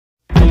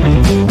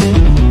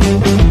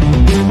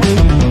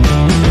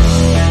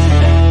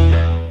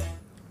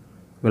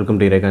Welcome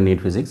to இரேகா NEET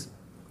physics.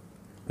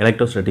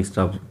 Electrostatics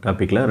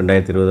டாப்பிக்கில்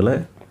 2020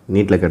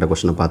 நீட்டில் கேட்ட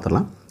கொஸ்டினை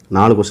பார்த்துடலாம்.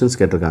 4 கொஸ்டின்ஸ்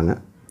கேட்டிருக்காங்க.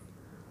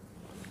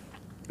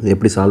 இது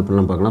எப்படி சால்வ்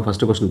பண்ணலாம் பார்க்கலாம்.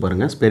 ஃபஸ்ட்டு கொஸ்டின்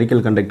பாருங்கள்.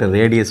 ஸ்பெரிக்கல் கண்டக்டர்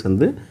ரேடியஸ்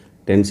வந்து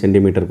 10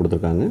 சென்டிமீட்டர்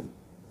கொடுத்துருக்காங்க.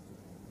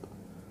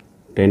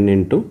 10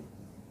 ×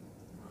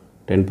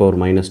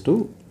 10⁻²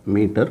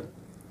 மீட்டர்.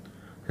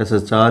 எஸ்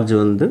சார்ஜ்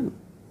வந்து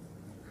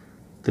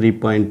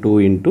 3.2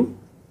 ×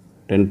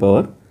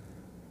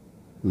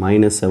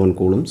 10⁻⁻7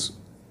 coulombs.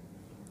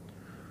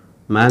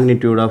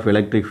 Magnitude of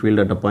electric field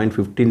at a point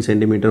 15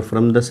 cm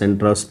from the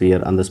center of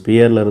sphere. அந்த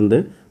ஸ்பியர்லேருந்து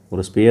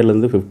ஒரு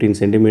ஸ்பியர்லேருந்து 15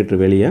 cm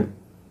வெளியே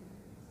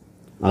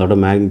அதோட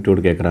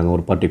மேக்னிடியூட் கேட்குறாங்க.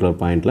 ஒரு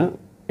பர்டிகுலர் பாயிண்டில்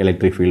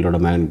எலக்ட்ரிக் ஃபீல்டோட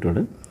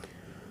மேக்னிடியூடு.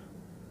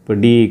 இப்போ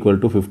D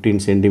 =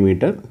 15 cm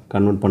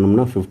கன்வெர்ட்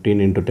பண்ணோம்னா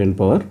 15 ×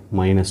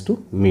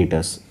 10⁻⁻2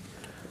 மீட்டர்ஸ்.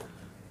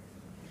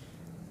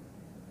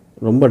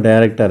 ரொம்ப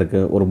டைரெக்டாக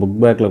இருக்குது. ஒரு புக்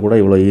பேக்கில் கூட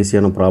இவ்வளோ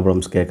ஈஸியான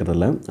ப்ராப்ளம்ஸ்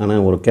கேட்குறதில்ல.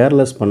 ஆனால் ஒரு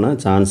கேர்லெஸ் பண்ண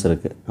சான்ஸ்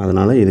இருக்குது.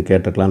 அதனால் இது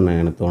கேட்டுக்கலாம்னு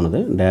எனக்கு தோணுது.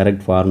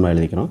 டைரெக்ட் ஃபார்முலா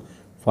எழுதிக்கிறோம்.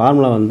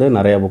 ஃபார்முலா வந்து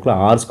நிறையா புக்கில்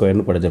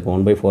r²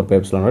 படிச்சிருப்போம்.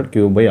 1/4πε0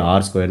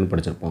 q/r²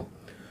 படிச்சிருப்போம்.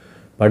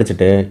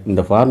 படிச்சுட்டு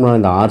இந்த ஃபார்முலா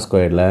இந்த r²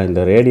 இந்த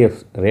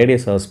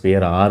radius of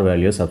sphere r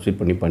value substitute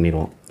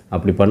பண்ணிடுவோம்.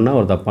 அப்படி பண்ணால்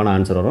ஒரு தப்பான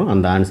ஆன்சர் வரும்.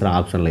 அந்த ஆன்சர்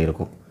ஆப்ஷனில்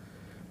இருக்கும்.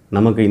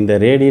 நமக்கு இந்த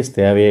ரேடியஸ்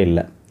தேவையே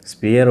இல்லை.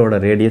 ஸ்பியரோட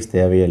ரேடியஸ்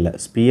தேவையே இல்லை.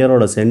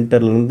 ஸ்பியரோட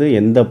சென்டர்லேருந்து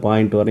எந்த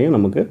பாயிண்ட் வரையும்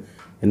நமக்கு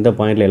எந்த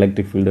பாயிண்டில்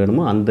எலக்ட்ரிக் ஃபீல்டு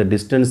வேணுமோ அந்த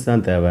டிஸ்டன்ஸ்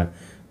தான் தேவை.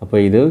 அப்போ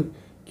இது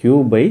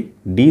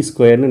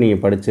q/d²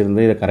 நீங்கள்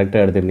படிச்சிருந்து இதை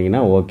கரெக்டாக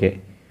எடுத்துருந்தீங்கன்னா ஓகே.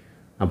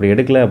 அப்படி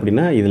எடுக்கலை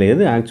அப்படின்னா இதில்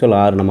எது ஆக்சுவல்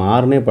r, நம்ம r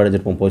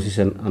படிச்சிருப்போம்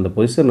பொசிஷன். அந்த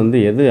பொசிஷன் வந்து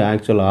எது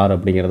ஆக்சுவல் r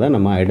அப்படிங்கிறத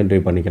நம்ம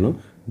ஐடென்டிஃபை பண்ணிக்கணும்.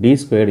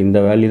 d² இந்த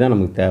வேல்யூ தான்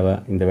நமக்கு தேவை,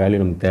 இந்த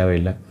வேல்யூ நமக்கு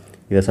தேவையில்லை.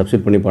 இதை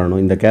சப்ஸ்டிட் பண்ணி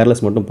பண்ணணும். இந்த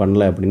கேர்லெஸ் மட்டும்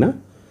பண்ணல அப்படின்னா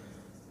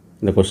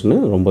இந்த கொஸ்டின்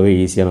ரொம்பவே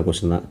ஈஸியான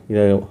கொஸ்டின் தான்.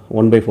 இதை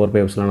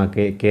 1/4πε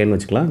கேன்னு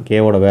வச்சுக்கலாம்.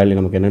 கேவோட வேல்யூ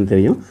நமக்கு என்னென்னு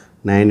தெரியும்.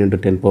 9 ×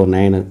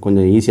 10⁻9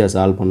 கொஞ்சம் ஈஸியாக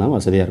சால்வ் பண்ணால்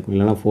வசதியாக இருக்கும்.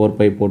 இல்லைனா 4π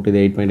போட்டு இது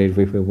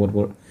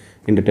 8.855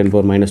 ×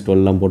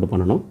 10⁻12 போட்டு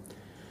பண்ணணும்.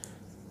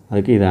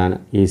 அதுக்கு இது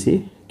ஈஸி.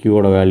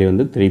 க்யூவோட வேல்யூ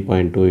வந்து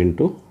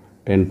 3.2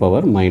 ×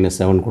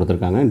 10⁻⁻7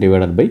 கொடுத்துருக்காங்க.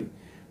 Divided by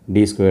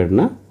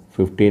d²னா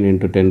 15 ×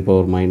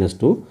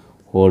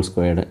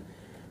 10⁻²².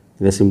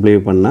 இதை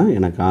சிம்பிளிஃபை பண்ணால்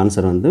எனக்கு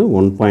ஆன்சர் வந்து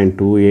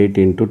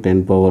 1.28 ×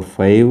 10⁵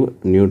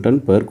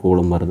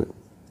 N/Coulomb வருது.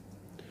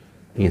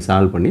 நீங்கள்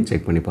சால்வ் பண்ணி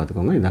செக் பண்ணி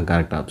பார்த்துக்கோங்க. இதுதான்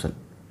கரெக்ட் ஆப்ஷன்.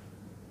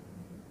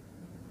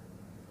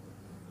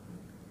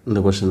 இந்த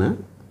கொஸ்டினை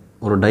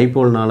ஒரு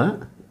டைபோல்னால்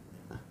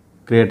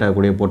க்ரியேட்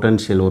ஆகக்கூடிய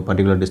பொட்டன்ஷியல் ஒரு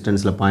பர்டிகுலர்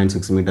டிஸ்டன்ஸில்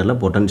 0.6 மீட்டரில்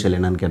பொட்டன்ஷியல்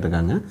என்னன்னு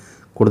கேட்டிருக்காங்க.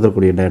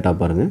 கொடுத்துருக்கூடிய டேட்டா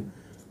பாருங்கள்.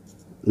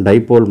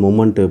 டைபோல்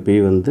மொமெண்ட் P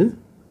வந்து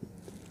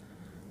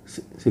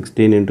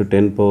 16 ×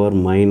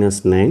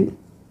 10⁻⁻9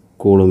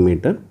 கூலும்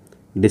மீட்டர்.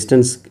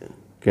 டிஸ்டன்ஸ்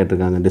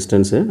கேட்டிருக்காங்க.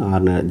 டிஸ்டன்ஸு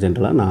ஆர்னு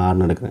ஜென்ரலாக நான்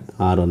ஆர்னு எடுக்கிறேன்.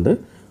 ஆர் வந்து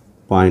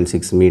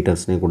 0.6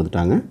 மீட்டர்ஸ்னே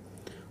கொடுத்துட்டாங்க.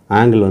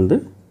 ஆங்கிள் வந்து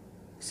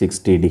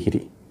 60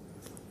 டிகிரி.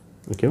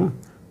 ஓகேவா.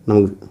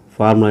 நமக்கு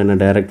ஃபார்முலா என்ன,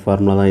 டைரக்ட்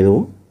ஃபார்முலா தான்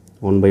இதுவும்.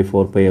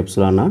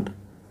 1/4πε0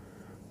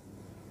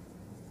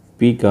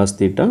 P cos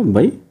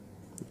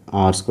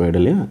θ/r²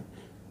 இல்லையா.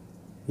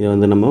 இது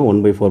வந்து நம்ம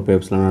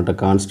 1/4πε0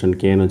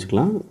 கான்ஸ்டன்ட் கேன்னு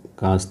வச்சுக்கலாம்.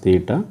 cos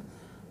θ/r².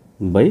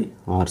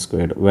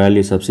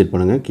 வேல்யூ சப்ஸ்டிட்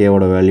பண்ணுங்கள்.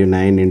 கேவோட வேல்யூ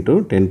 9 ×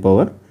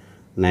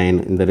 10⁻9.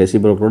 இந்த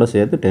ரெசிப்ரோக்கலோட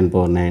சேர்த்து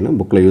 10⁻9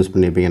 புக்கில் யூஸ்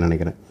பண்ணியிருப்பீங்கன்னு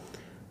நினைக்கிறேன்.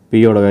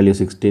 பியோட value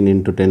 16 ×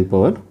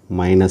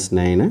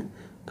 10⁻−9.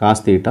 cos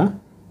θ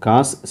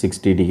cos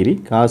 60 degree.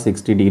 cos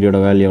 60 டிகிரியோட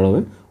value எவ்வளவு,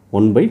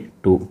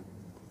 1/2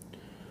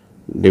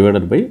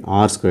 டிவைடட் பை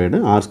r².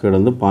 r²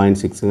 வந்து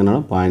 0.6ங்கனால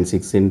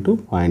 0.6 ×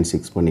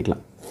 0.6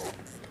 பண்ணிக்கலாம்.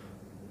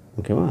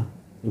 ஓகேவா.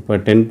 இப்போ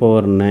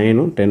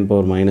 10⁻9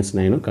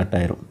 10⁻−9 கட்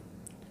ஆயிரும்.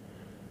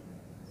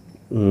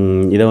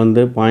 இதை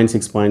வந்து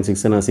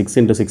 0.6 நான்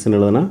 6 × 6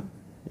 எழுதுனா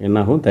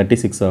என்னாகும்,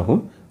 36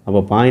 ஆகும். அப்போ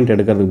பாயிண்ட்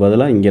எடுக்கிறதுக்கு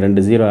பதிலாக இங்கே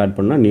 2 0 ஆட்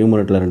பண்ணால்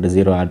நியூமரேட்டில் 2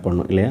 0 ஆட்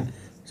பண்ணணும் இல்லையா.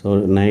 ஸோ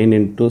 9 ×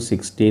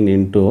 16 ×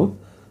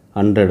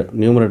 100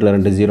 நியூமரேட்டில்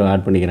 2 0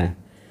 ஆட் பண்ணிக்கிறேன்.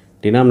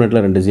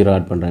 டினாமினேட்டில் 2 0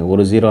 ஆட் பண்ணுறேன்.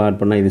 ஒரு 0 ஆட்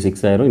பண்ணால் இது 6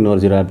 ஆயிரும். இன்னொரு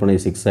 0 ஆட் பண்ணால்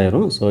இது 6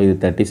 ஆயிரும். ஸோ இது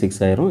 36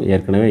 ஆயிரும்.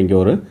 ஏற்கனவே இங்கே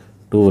ஒரு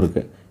 2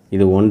 இருக்குது.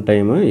 இது 1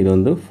 டைமு, இது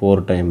வந்து 4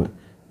 டைமு.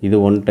 இது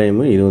 1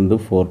 டைமு, இது வந்து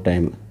 4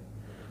 டைமு.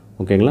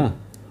 ஓகேங்களா.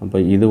 அப்போ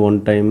இது 1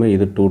 டைமு,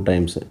 இது 2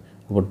 டைம்ஸு.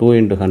 அப்போ 2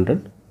 × 100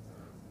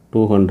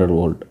 200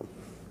 வோல்ட்.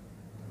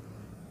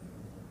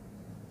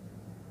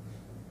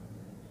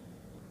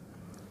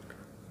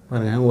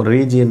 பாருங்கள், ஒரு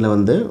ரீஜியனில்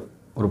வந்து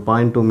ஒரு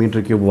 0.2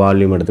 m³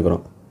 வால்யூம்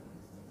எடுத்துக்கிறோம்.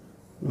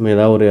 நம்ம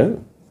ஏதாவது ஒரு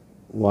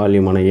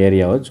வால்யூமான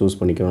ஏரியாவை சூஸ்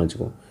பண்ணிக்கிறோம்னு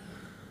வச்சுக்கோம்.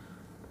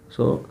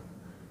 ஸோ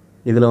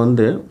இதில்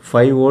வந்து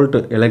 5 volt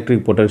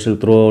electric potential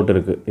through out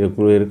இருக்குது. இது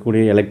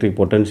இருக்கக்கூடிய எலக்ட்ரிக்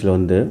பொட்டன்ஷியல்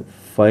வந்து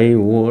 5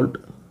 வோல்ட்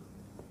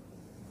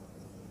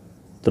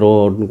த்ரோ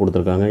அவுட்னு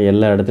கொடுத்துருக்காங்க.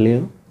 எல்லா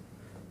இடத்துலையும்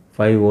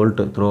 5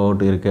 வோல்ட் த்ரோ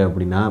அவுட் இருக்குது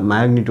அப்படின்னா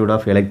மேக்னிடியூட்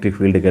ஆஃப் எலக்ட்ரிக்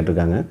ஃபீல்டு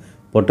கேட்டிருக்காங்க.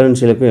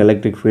 பொட்டன்ஷியலுக்கும்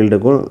எலக்ட்ரிக்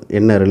ஃபீல்டுக்கும்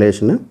என்ன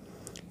relation,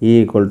 E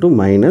 =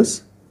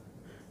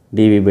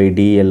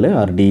 -dV/dL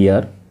R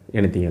dr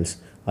anything else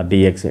R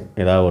dx,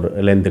 ஏதாவது ஒரு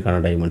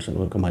லென்த்துக்கான டைமென்ஷன்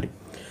இருக்க மாதிரி.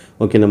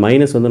 ஓகே. இந்த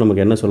மைனஸ் வந்து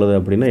நமக்கு என்ன சொல்லுது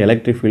அப்படின்னா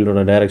எலக்ட்ரிக்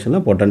ஃபீல்டோட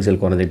டைரெக்ஷனில் பொட்டன்ஷியல்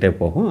குறைஞ்சிக்கிட்டே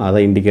போகும்.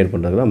 அதை இண்டிகேட்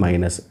பண்ணுறது தான்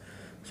மைனஸ்.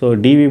 ஸோ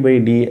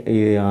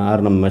dV/dr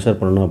நம்ம மெஷர்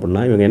பண்ணணும்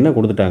அப்படின்னா இவங்க என்ன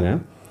கொடுத்துட்டாங்க,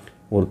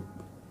 ஒரு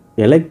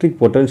எலக்ட்ரிக்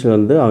பொட்டன்ஷியல்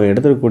வந்து அவன்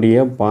எடுத்துக்கக்கூடிய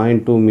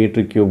 0.2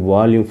 மீட்டர் கியூப்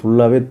வால்யூம்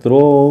ஃபுல்லாகவே த்ரோ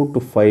அவுட்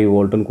டு 5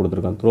 வோல்ட்டுன்னு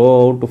கொடுத்துருக்கான். த்ரோ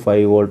அவுட் டு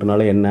 5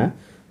 வோல்ட்னால என்ன,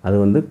 அது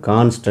வந்து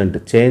கான்ஸ்டன்ட்,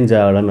 சேஞ்ச்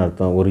ஆகலைன்னு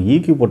அர்த்தம். ஒரு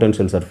ஈக்யூ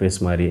பொட்டன்ஷியல் சர்ஃபேஸ்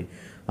மாதிரி.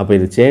 அப்போ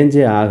இது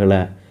சேஞ்சே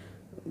ஆகலை,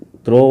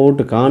 த்ரோ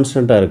அவுட்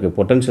கான்ஸ்டண்ட்டாக இருக்குது,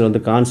 பொட்டன்ஷியல்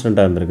வந்து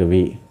கான்ஸ்டண்ட்டாக இருந்திருக்கு,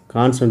 வி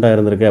கான்ஸ்டண்ட்டாக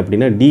இருந்திருக்கு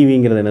அப்படின்னா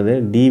டிவிங்கிறது என்னது,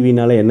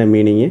 டிவினால என்ன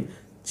மீனிங்கு,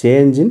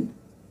 சேஞ்ச் இன்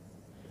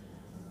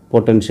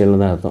பொட்டன்ஷியல்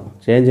தான் அர்த்தம்.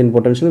 Change in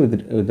potential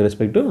with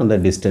respect to அந்த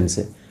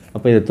டிஸ்டன்ஸு.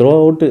 அப்போ இது த்ரோ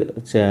அவுட்டு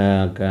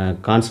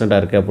கான்ஸ்டண்ட்டாக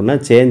இருக்குது அப்படின்னா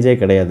சேஞ்சே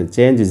கிடையாது,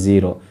 சேஞ்ச்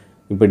 0.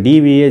 இப்போ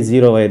டிவியே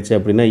 0 ஆயிடுச்சு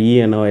அப்படின்னா இ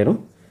என்னவாயிரும்,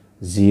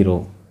 0.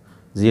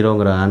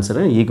 0ங்கிற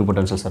ஆன்சரு ஈக்கு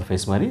பொட்டன்ஷியல்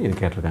சர்ஃபேஸ் மாதிரி இது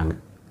கேட்டிருக்காங்க.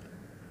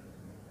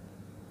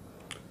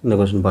 இந்த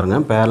கொஸ்டின்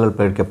பாருங்கள், பேரலல்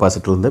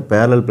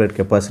பிளேட்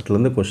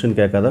கெப்பாசிட்டிலேருந்து கொஸ்டின்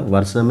கேட்காத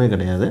வருஷமே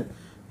கிடையாது.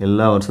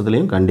 எல்லா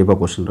வருஷத்துலேயும் கண்டிப்பாக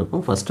கொஸ்டின்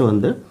இருக்கும். ஃபஸ்ட்டு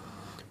வந்து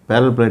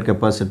பேரலல் பிளேட்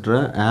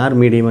கெப்பாசிட்டரை ஏர்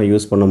மீடியமாக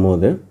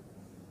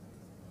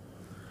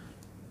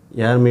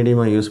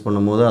யூஸ்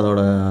பண்ணும்போது அதோட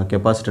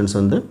கெப்பாசிட்டன்ஸ்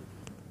வந்து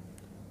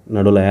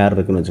நடுவில் ஏர்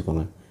இருக்குதுன்னு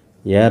வச்சுக்கோங்க.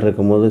 ஏர்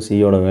இருக்கும்போது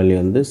சியோட வேல்யூ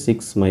வந்து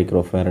 6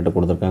 மைக்ரோ ஃபேரட்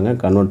கொடுத்துருக்காங்க.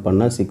 கன்வெர்ட்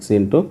பண்ணால் 6 ×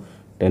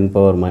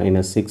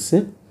 10⁻⁻6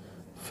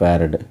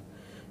 ஃபேரட்.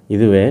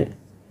 இதுவே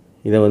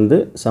இதை வந்து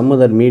சம்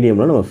அதர்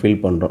மீடியமில் நம்ம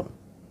ஃபில் பண்ணுறோம்.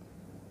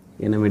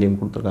 என்ன மீடியம்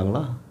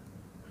கொடுத்துருக்காங்களா,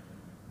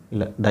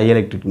 இல்லை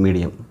டைஎலக்ட்ரிக்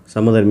மீடியம்.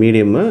 சம் அதர்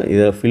மீடியமை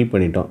இதை ஃபில்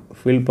பண்ணிட்டோம்.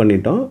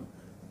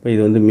 இப்போ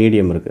இது வந்து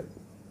மீடியம்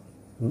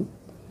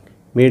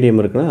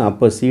இருக்குன்னா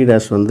அப்போ சி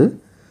டேஷ் வந்து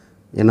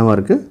என்னவா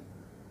இருக்குது,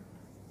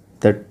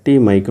 30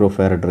 மைக்ரோ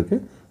ஃபேரட்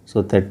இருக்குது. So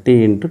 30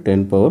 ×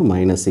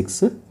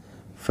 10⁻⁻6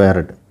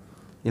 farad.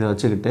 இதை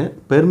வச்சுக்கிட்டு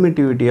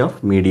பெர்மிட்டிவிட்டி ஆஃப்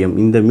மீடியம்,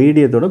 இந்த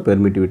மீடியத்தோட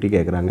பெர்மிட்டிவிட்டி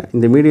கேட்குறாங்க.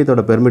 இந்த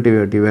மீடியத்தோட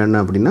பெர்மிட்டிவிட்டி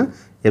வேணும் அப்படின்னா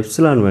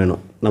எப்சிலான்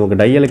வேணும். நமக்கு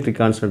டைஎலக்ட்ரிக்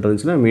கான்ஸ்டன்ட்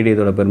இருந்துச்சுன்னா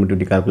மீடியத்தோட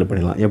பெர்மிட்டிவிட்டி கால்குலேட்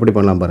பண்ணிடலாம். எப்படி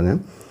பண்ணலாம்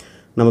பாருங்கள்.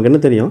 நமக்கு என்ன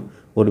தெரியும்,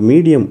 ஒரு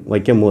மீடியம்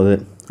வைக்கும் போது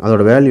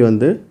அதோட வேல்யூ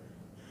வந்து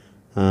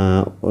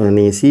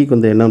நீங்கள் சிக்கு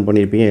வந்து என்ன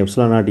பண்ணியிருப்பீங்க,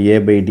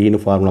 ε0A/dன்னு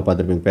ஃபார்முலா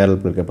பார்த்துருப்பீங்க பேரலல்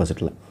பிளேட்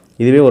கெப்பாசிட்டியில்.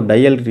 இதுவே ஒரு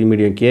டைஎலக்ட்ரிக்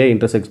மீடியம் கே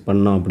இன்டர்செக்ட்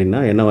பண்ணோம் அப்படின்னா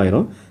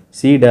என்னவாயிரும்,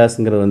 சி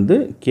டேஷ்ங்கிறது வந்து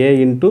கே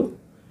 ×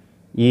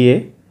 EA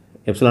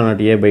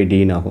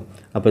ε0A/dன்னு ஆகும்.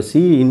 அப்போ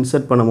சி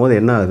இன்சர்ட் பண்ணும்போது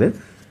என்ன ஆகுது,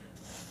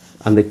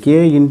 அந்த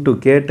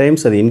கே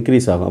டைம்ஸ் அது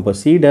இன்க்ரீஸ் ஆகும். அப்போ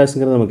சி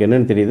டேஷ்ங்கிறது நமக்கு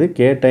என்னென்னு தெரியுது,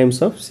 கே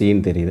டைம்ஸ் ஆஃப்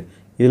சின்னு தெரியுது.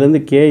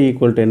 இதுலேருந்து கே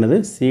ஈக்குவல் டு என்னது,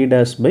 சி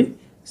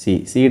டேஷ்/சி.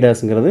 சி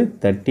டேஷ்ங்கிறது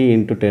 30 ×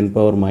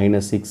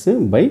 10⁻⁻6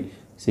 /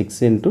 6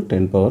 ×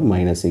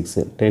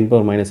 10⁻⁻6.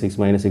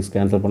 10⁻⁻6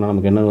 கேன்சல் பண்ணால்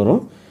நமக்கு என்ன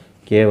வரும்,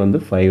 கே வந்து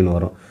 5ன்னு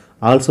வரும்.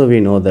 Also we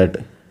know that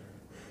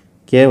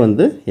K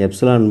வந்து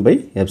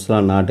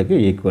ε/ε0க்கு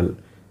ஈக்குவல்.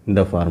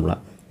 இந்த ஃபார்முலா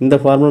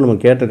நம்ம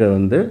கேட்டிருக்கிறது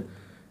வந்து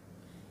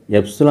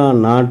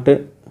ε0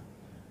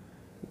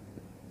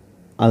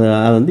 அது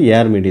வந்து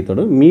ஏர்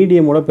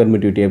மீடியமோட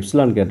பெர்மிட்டிவிட்டி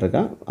எப்சிலான்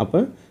கேட்டிருக்கா. அப்போ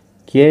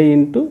கே ×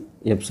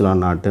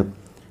 ε0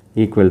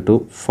 ஈக்குவல் டு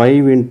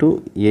 5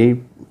 ×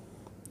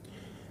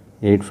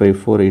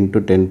 854 ×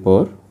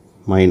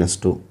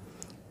 10⁻⁻2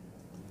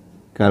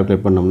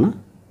 கால்குலேட் பண்ணோம்னா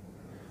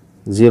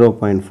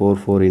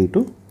 0.44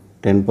 ×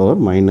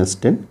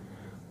 10⁻⁻10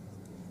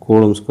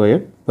 coulomb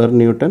square per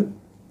Newton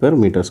per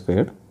metre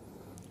square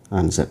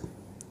answer.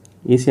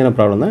 ஈஸியான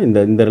ப்ராப்ளம் தான்.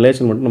 இந்த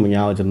ரிலேஷன் மட்டும் நம்ம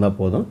ஞாபகம் வச்சுருந்தா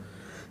போதும்.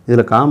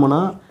 இதில்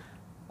காமனாக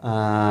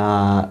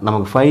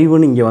நமக்கு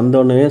 5ன்னு இங்கே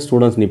வந்தோடனே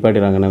ஸ்டூடெண்ட்ஸ்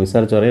நிப்பாட்டிடுறாங்க. நான்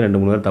விசாரித்த வரையும்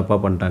 2-3 பேர் தப்பாக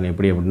பண்ணிட்டாங்க.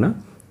 எப்படி அப்படின்னா,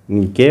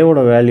 இங்கே கேவோட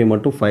வேல்யூ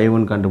மட்டும்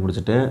 5ன்னு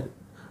கண்டுபிடிச்சிட்டு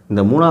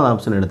இந்த 3வது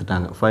ஆப்ஷன்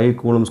எடுத்துட்டாங்க. 5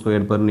 coulomb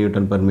square per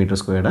Newton per metre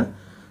ஸ்கொயரை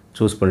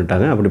சூஸ்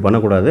பண்ணிட்டாங்க. அப்படி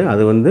பண்ணக்கூடாது.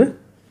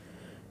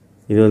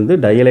 இது வந்து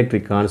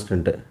டைஎலக்ட்ரிக்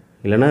கான்ஸ்டன்ட்டு,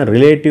 இல்லைனா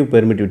ரிலேட்டிவ்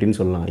பெர்மிட்டிவிட்டின்னு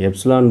சொல்லலாம்.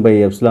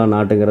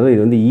 ε/ε0ங்கிறது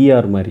இது வந்து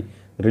ER மாதிரி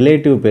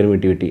ரிலேட்டிவ்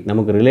பெர்மிட்டிவிட்டி.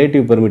 நமக்கு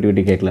ரிலேட்டிவ்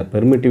பெர்மிட்டிவிட்டி கேட்கல,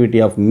 பெர்மிட்டிவிட்டி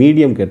ஆஃப்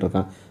மீடியம்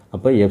கேட்டிருக்கான்.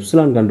 அப்போ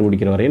எப்சிலான்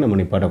கண்டுபிடிக்கிற வரையும் நம்ம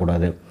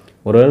நிப்பாட்டக்கூடாது.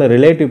 ஒருவேளை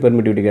ரிலேட்டிவ்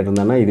பெர்மிட்டிவிட்டி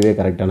கேட்டிருந்தானா இதுவே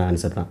கரெக்டான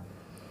ஆன்சர் தான்.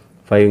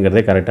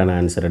 5ங்கிறதே கரெக்டான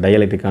answer.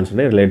 Dielectric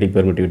constant relative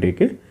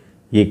பெர்மிட்டிவிட்டிக்கு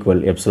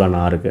equal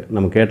ε/r.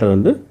 நம்ம கேட்டது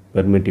வந்து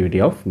பெர்மிட்டிவிட்டி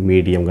ஆஃப்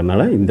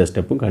மீடியம்ங்கிறனால இந்த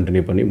ஸ்டெப்பும்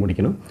கண்டினியூ பண்ணி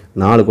முடிக்கணும்.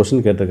 4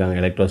 கொஸ்டின் கேட்டிருக்காங்க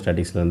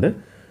எலக்ட்ரோஸ்டாட்டிக்ஸ்லேருந்து.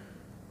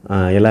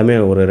 எல்லாமே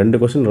ஒரு 2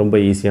 கொஸ்டின் ரொம்ப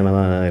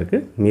ஈஸியானதாக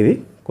இருக்குது. மீதி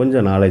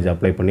கொஞ்சம் நாலேஜ்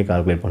அப்ளை பண்ணி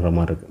கால்குலேட் பண்ணுற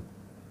மாதிரி இருக்குது.